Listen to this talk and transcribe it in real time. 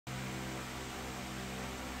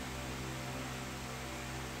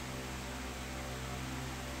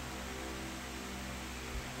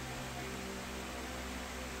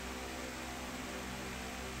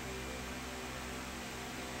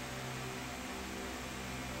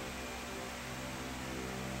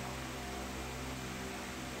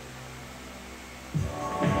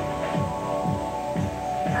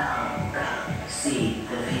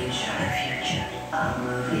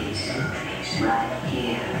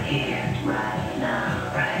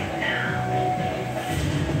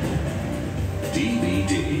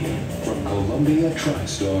Columbia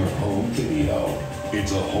TriStar Home Video.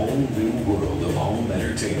 It's a whole new world of home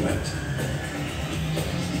entertainment.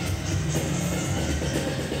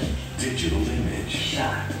 Digital image.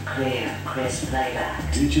 Sharp, clear, crisp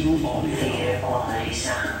playback. Digital audio. Theater quality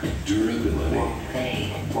sound. Durability. Won't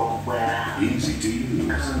fade, won't wear out. Easy to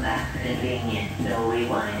use. Compact, convenient, no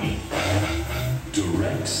rewinding.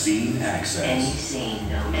 Direct scene access. Any scene,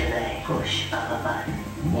 no delay. Push of a button.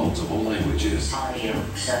 Multiple languages. Audio,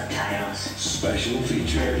 subtitles. Special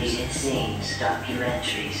features. Deleted scenes,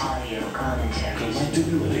 documentaries, audio commentaries.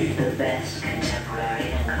 Collectability. The best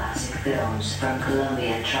contemporary and classic films from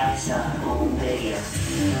Columbia TriStar Home Video.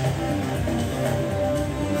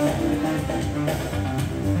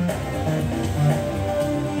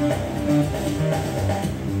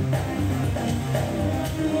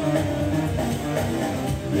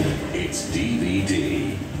 It's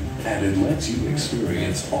DVD, and it lets you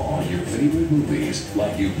experience all your favorite movies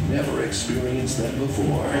like you've never experienced them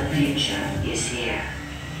before. The future is here.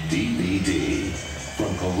 DVD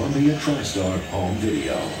from Columbia TriStar Home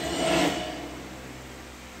Video.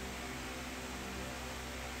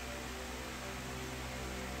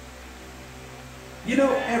 You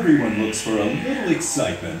know, everyone looks for a little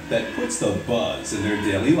excitement that puts the buzz in their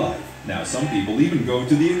daily life. Now, some people even go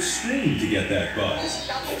to the extreme to get that buzz.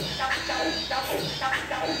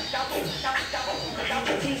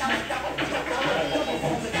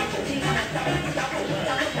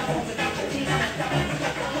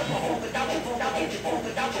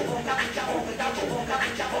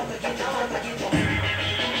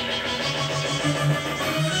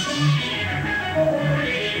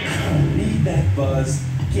 Need that buzz?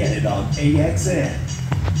 Get it on AXN.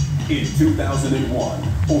 In 2001,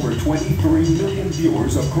 over 23 million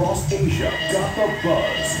viewers across Asia got the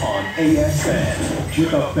buzz on AXN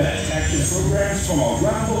with the best action programs from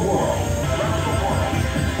around the world.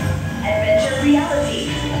 Adventure reality.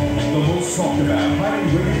 The most talked about highly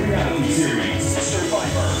rated reality series,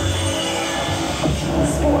 Survivor.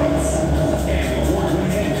 Sports. And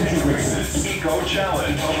award-winning adventure races, Eco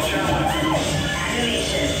Challenge.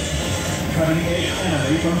 Animation. cutting-edge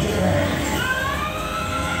anime from Japan.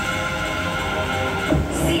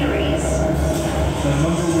 Series. The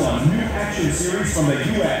 #1 new action series from the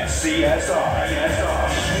U.S. CSI.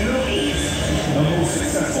 Movies. The most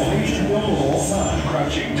successful Asian film of all time.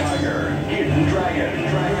 Crouching Tiger. Hidden Dragon.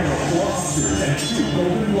 Winner 4 Oscars and 2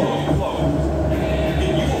 Golden Globes. If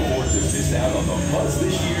you afford to miss out on the buzz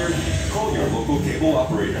this year, call your local cable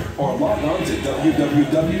operator or log on to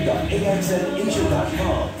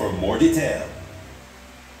www.axnasia.com for more detail.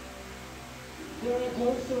 There are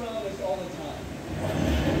ghosts around us all the time.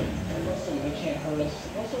 Most of them can't hurt us.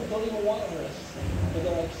 Most of them don't even want to hurt us. But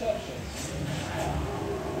there are exceptions.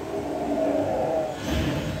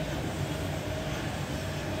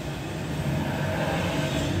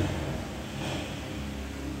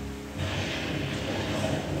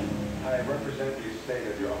 I represent the estate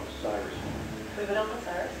of your Uncle Cyrus. We would Uncle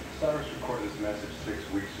Cyrus? Cyrus recorded this message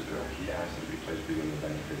 6 weeks ago. He asked it to be placed beyond the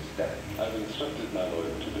benefit of his death. I've instructed my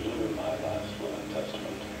lawyer to deliver my last will and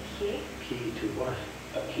testament. Key? Key to what?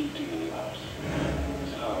 A key to your new house.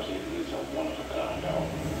 This house is a one-of-a-kind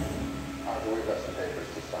home. We've got some papers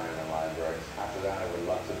to sign in the library. After that, I would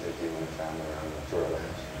love to take you and the family around the tour of the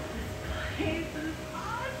house. This is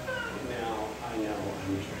awesome! Now, I know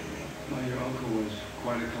I'm dreaming. Well, your uncle was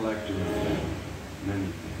quite a collector of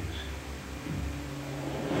many things.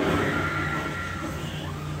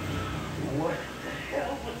 What the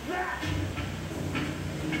hell was that?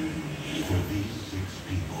 For these 6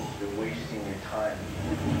 people, You're wasting your time.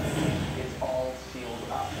 It's all sealed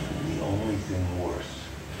up. the only thing worse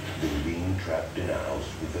than being trapped in a house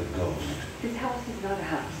with a ghost This house is not a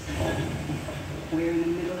house. We're in the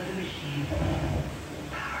middle of the machine,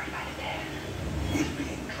 powered by the dead. is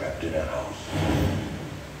being trapped in a house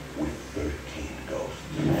with 13 ghosts.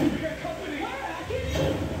 We got company!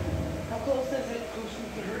 How close is it? Close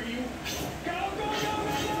enough to hurt you? Go, go, go, go,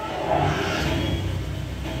 go!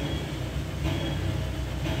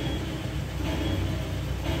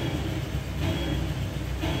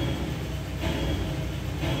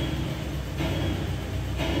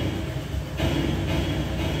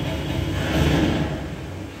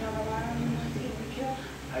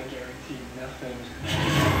 I guarantee nothing.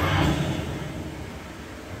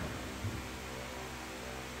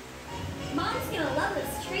 Mom's gonna love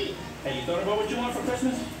this tree. Hey, you thought about what you want for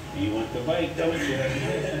Christmas? You want the bike, don't you?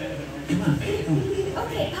 Come on.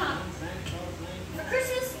 Okay, Pop. For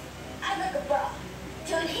Christmas, I'd like a bra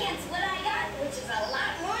to enhance what I got, which is a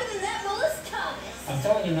lot more than that Melissa Thomas. I'm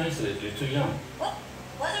telling you nicely, you're too young. Well,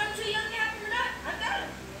 whether I'm too young to have them or not, I've got them.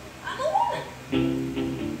 I'm a woman.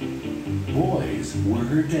 Boy were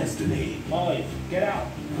her destiny. Molly, get out.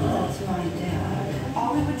 That's my dad.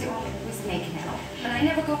 All we would do was making out. But I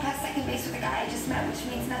never go past second base with a guy I just met, which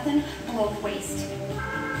means nothing below the waist.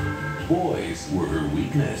 Boys were her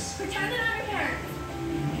weakness. Pretend that I'm your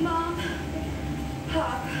parent. Mom.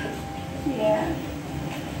 Pop. Yeah.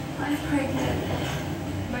 I'm pregnant.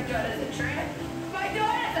 My daughter's a tramp. My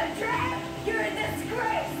daughter's a tramp! You're a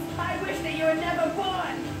disgrace! I wish that you were never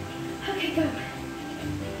born! Okay, go.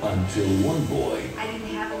 Until one boy I didn't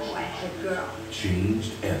have a boy, I had a girl.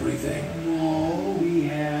 changed everything. No, we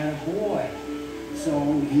had a boy.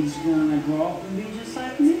 So he's gonna grow up and be just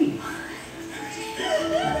like me.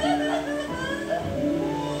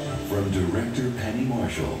 From director Penny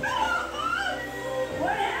Marshall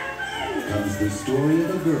What happened? comes the story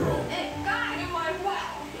of a girl It got in my wow!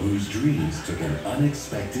 whose dreams took an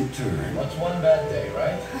unexpected turn. What's one bad day,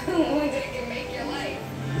 right? One day can make your life.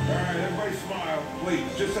 All right, everybody smile.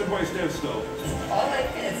 Please, just everybody stand still. All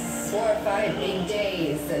like this, 4 or 5 big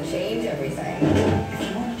days that change everything. If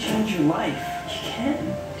you want to change your life, you can.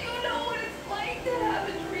 Do you know what it's like to have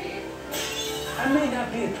a dream? I may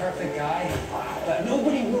not be the perfect guy, but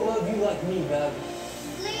nobody will love you like me, Bev.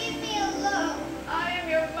 Leave me alone. I am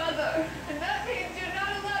your mother, and that means you're not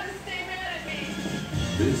allowed to stay mad at me.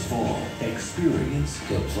 This fall, experience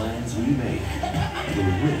the plans we make, the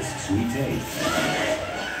risks we take,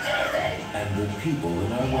 and the people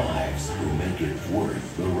in our lives who make it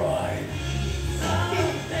worth the ride.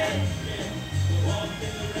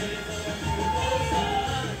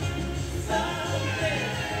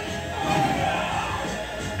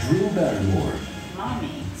 Drew Barrymore,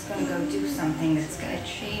 Mommy is gonna go do something that's gonna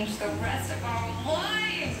change the rest of our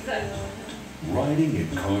lives. riding in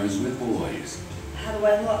cars with boys. How do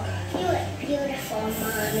I look? You look beautiful,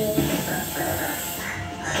 Mommy.